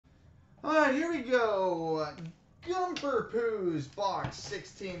All right, here we go. Gumperpoo's box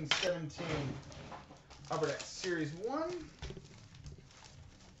 16-17. Upper Deck Series 1.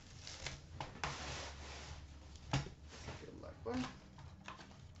 Good luck, buddy.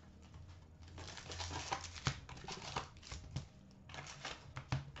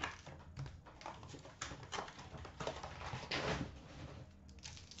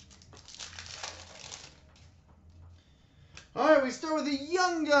 All right, we start with the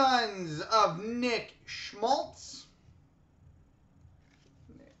Young Guns of Nick Schmaltz.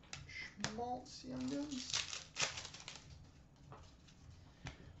 Nick Schmaltz, Young Guns.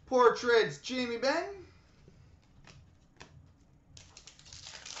 Portraits, Jamie Benn.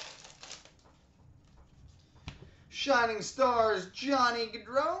 Shining Stars, Johnny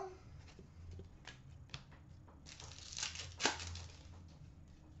Gaudreau.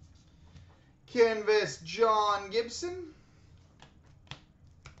 Canvas, John Gibson.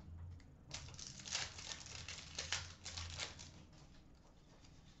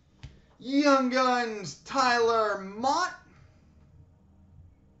 Young Guns, Tyler Mott.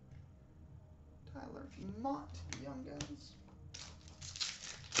 Tyler Mott, Young Guns.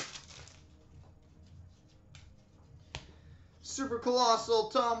 Super Colossal,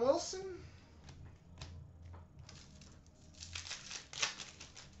 Tom Wilson.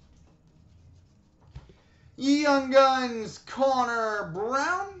 Young Guns, Connor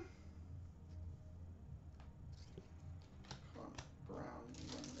Brown.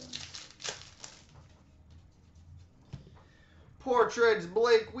 Portraits,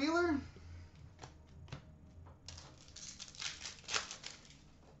 Blake Wheeler.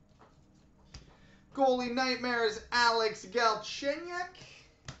 Goalie Nightmares, Alex Galchenyuk.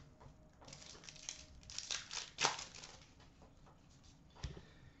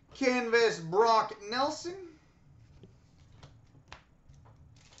 Canvas, Brock Nelson.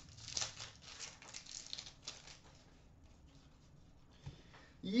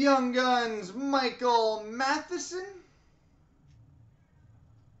 Young Guns, Michael Matheson.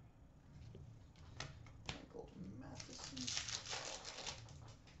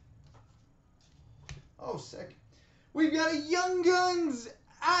 Oh, sick. We've got a Young Guns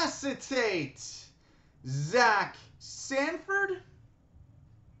Acetate, Zach Sanford.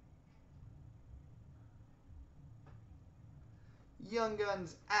 Young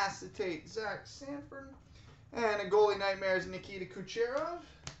Guns Acetate, Zach Sanford. And a Goalie Nightmares, Nikita Kucherov.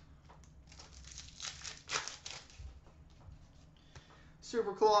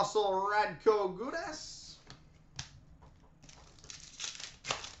 Super Colossal, Radko Gudas.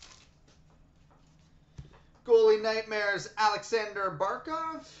 Goalie Nightmares, Alexander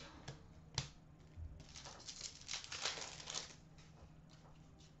Barkov.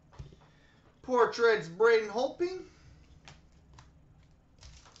 Portraits, Braden Holtby.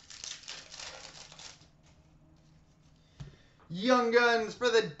 Young Guns for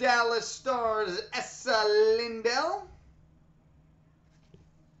the Dallas Stars, Essa Lindell.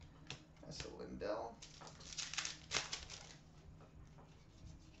 Essa Lindell.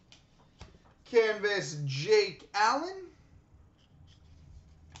 Canvas, Jake Allen.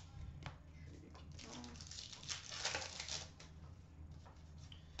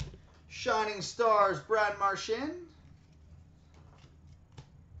 Shining Stars, Brad Marchand.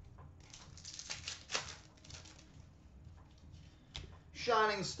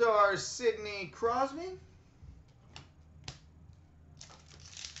 Shining Stars, Sidney Crosby.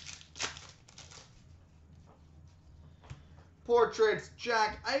 Portraits,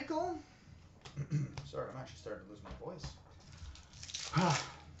 Jack Eichel. Sorry, I'm actually starting to lose my voice.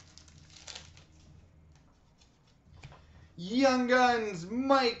 Young Guns,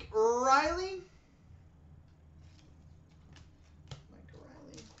 Mike Riley.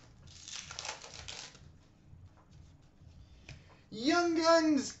 Young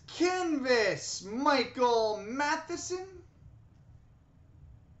Guns Canvas, Michael Matheson.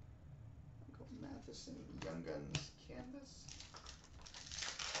 Young Guns Canvas.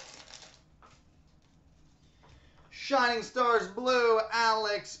 Shining Stars Blue,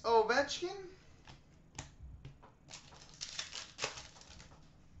 Alex Ovechkin.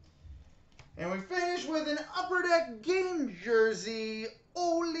 And we finish with an Upper Deck game jersey,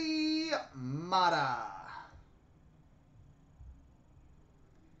 Oli Mata.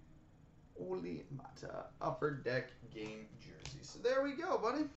 Oli Mata, Upper Deck game jersey. So there we go, buddy.